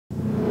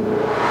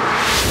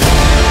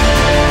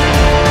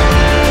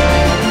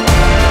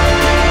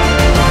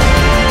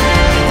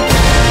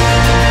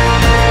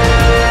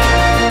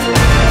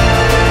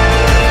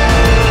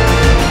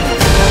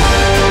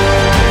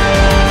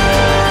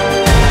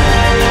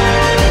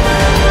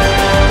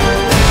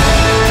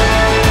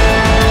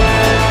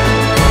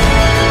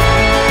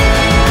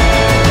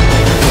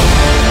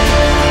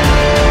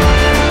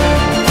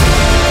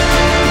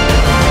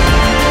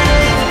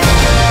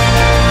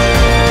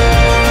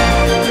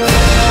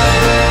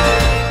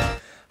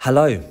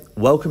Hello,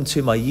 welcome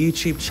to my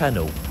YouTube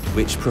channel,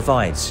 which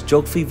provides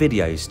geography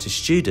videos to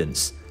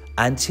students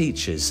and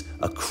teachers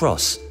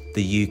across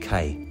the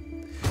UK,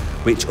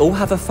 which all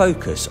have a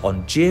focus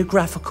on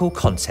geographical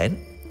content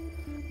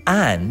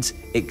and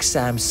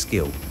exam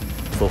skill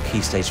for Key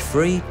Stage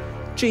 3,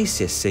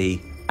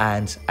 GCSE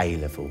and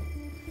A-Level.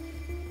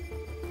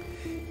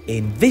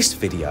 In this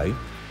video,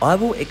 I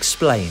will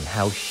explain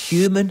how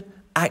human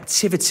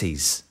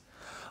activities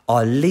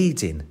are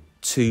leading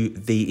to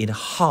the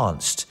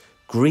enhanced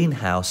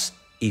greenhouse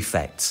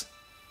effect.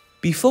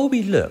 Before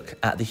we look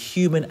at the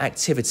human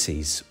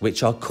activities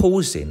which are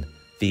causing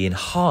the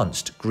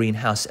enhanced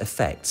greenhouse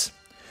effect,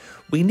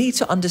 we need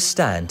to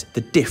understand the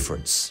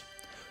difference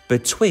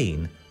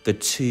between the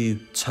two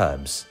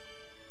terms: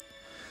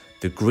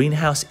 the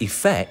greenhouse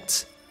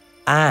effect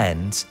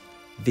and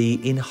the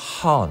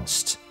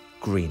enhanced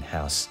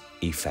greenhouse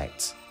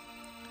effect.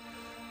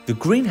 The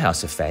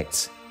greenhouse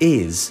effect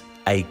is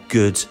a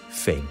good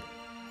thing.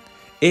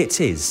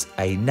 It is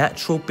a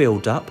natural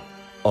build-up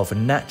of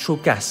natural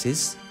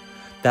gases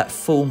that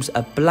forms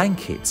a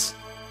blanket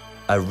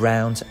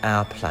around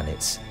our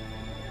planet.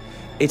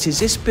 It is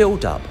this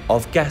build-up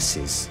of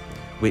gases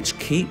which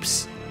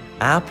keeps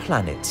our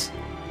planet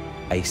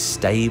a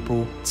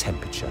stable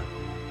temperature,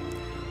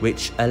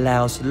 which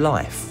allows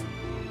life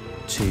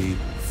to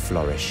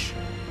flourish.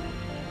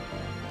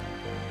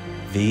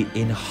 The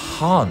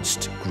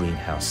enhanced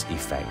greenhouse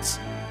effect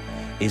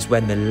is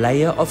when the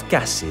layer of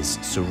gases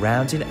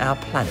surrounding our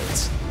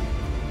planet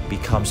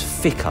becomes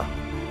thicker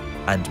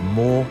and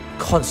more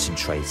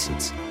concentrated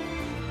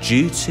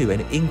due to an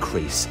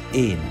increase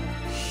in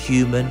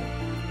human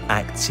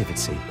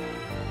activity.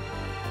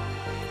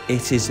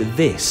 It is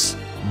this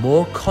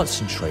more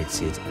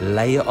concentrated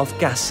layer of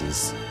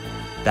gases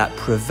that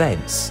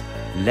prevents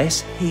less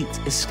heat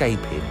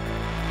escaping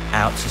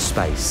out to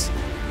space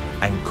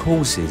and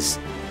causes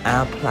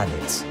our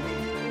planet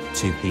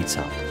to heat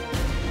up.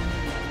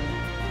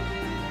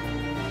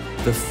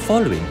 The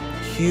following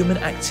human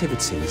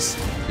activities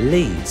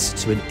leads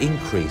to an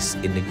increase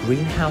in the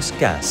greenhouse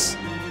gas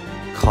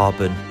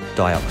carbon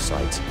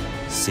dioxide,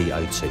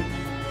 CO2.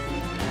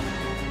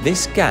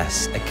 This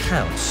gas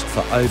accounts for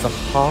over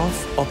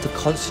half of the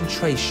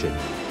concentration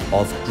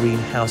of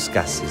greenhouse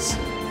gases,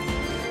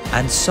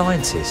 and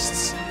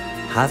scientists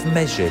have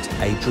measured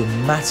a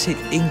dramatic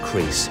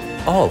increase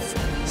of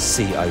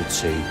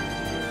CO2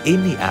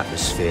 in the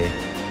atmosphere,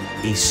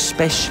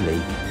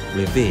 especially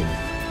within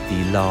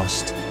the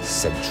last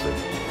century.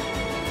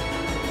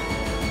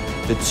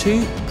 The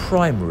two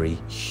primary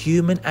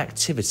human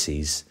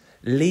activities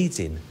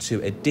leading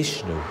to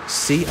additional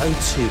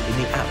CO2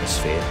 in the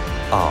atmosphere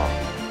are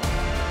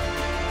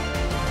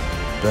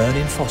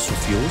burning fossil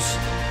fuels,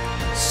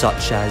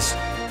 such as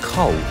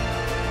coal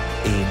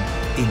in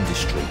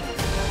industry,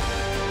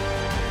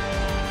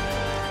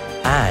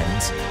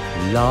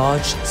 and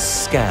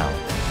large-scale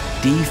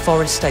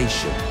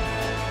deforestation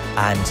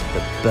and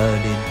the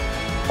burning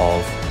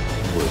of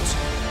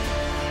wood.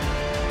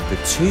 The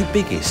two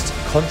biggest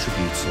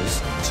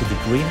contributors to the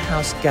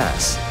greenhouse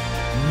gas,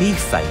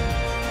 methane,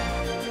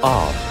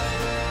 are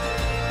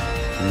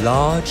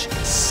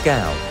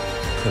large-scale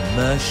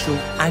commercial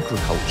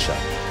agriculture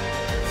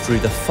through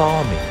the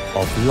farming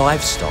of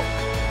livestock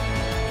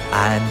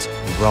and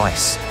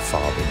rice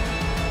farming,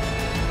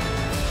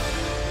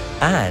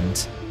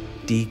 and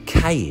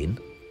decaying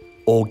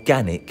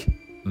organic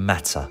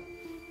matter.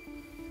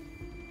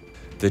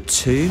 The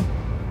two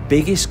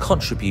biggest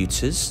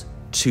contributors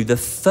to the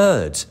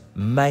third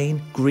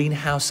main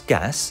greenhouse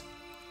gas,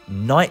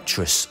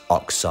 nitrous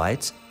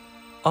oxide,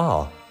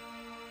 are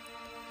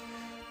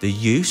the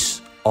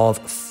use of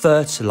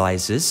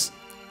fertilizers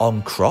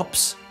on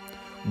crops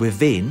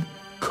within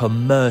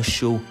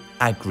commercial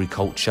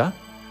agriculture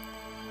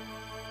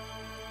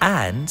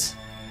and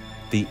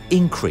the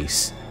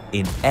increase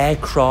in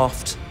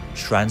aircraft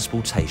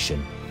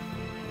transportation.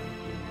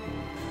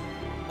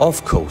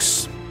 Of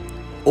course,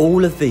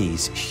 all of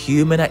these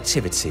human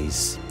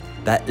activities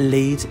that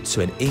lead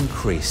to an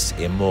increase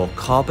in more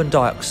carbon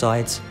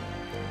dioxide,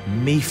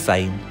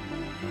 methane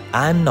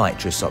and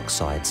nitrous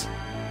oxide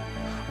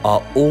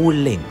are all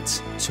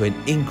linked to an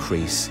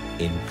increase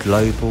in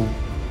global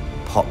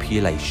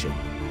population.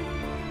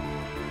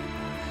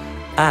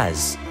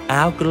 As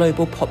our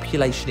global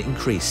population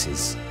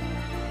increases,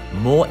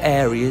 more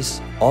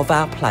areas of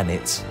our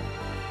planet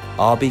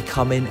are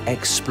becoming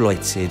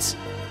exploited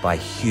by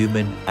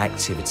human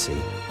activity,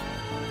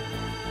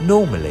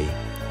 normally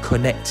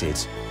connected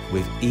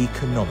with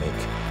economic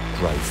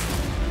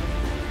growth.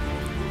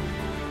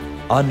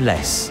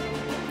 Unless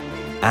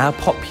our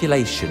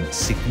population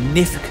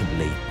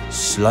significantly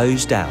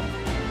slows down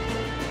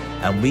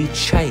and we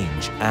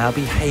change our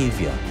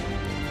behaviour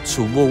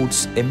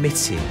towards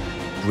emitting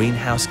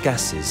greenhouse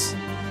gases,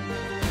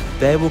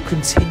 there will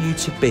continue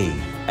to be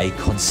a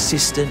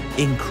consistent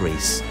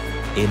increase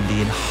in the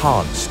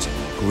enhanced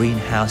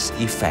greenhouse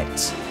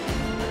effect,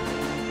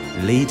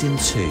 leading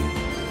to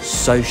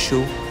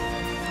social,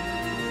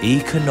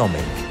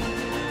 economic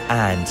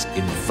and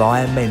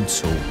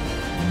environmental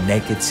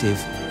negative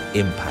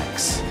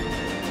impacts.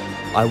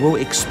 I will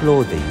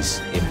explore these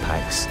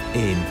impacts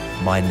in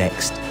my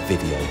next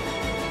video.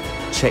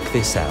 Check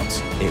this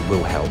out, it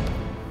will help.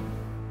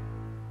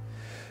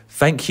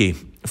 Thank you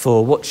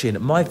for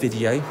watching my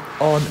video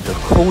on the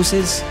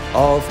causes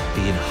of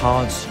the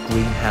enhanced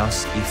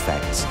greenhouse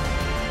effect.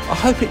 I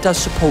hope it does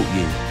support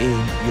you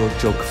in your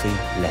geography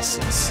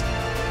lessons.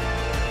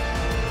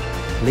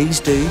 Please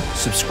do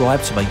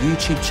subscribe to my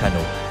YouTube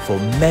channel for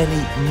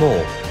many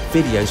more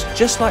videos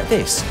just like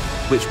this,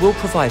 which will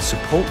provide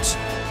support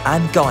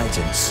and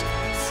guidance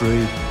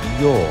through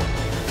your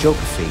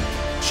geography,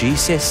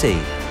 GCSE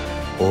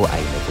or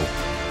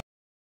A-level.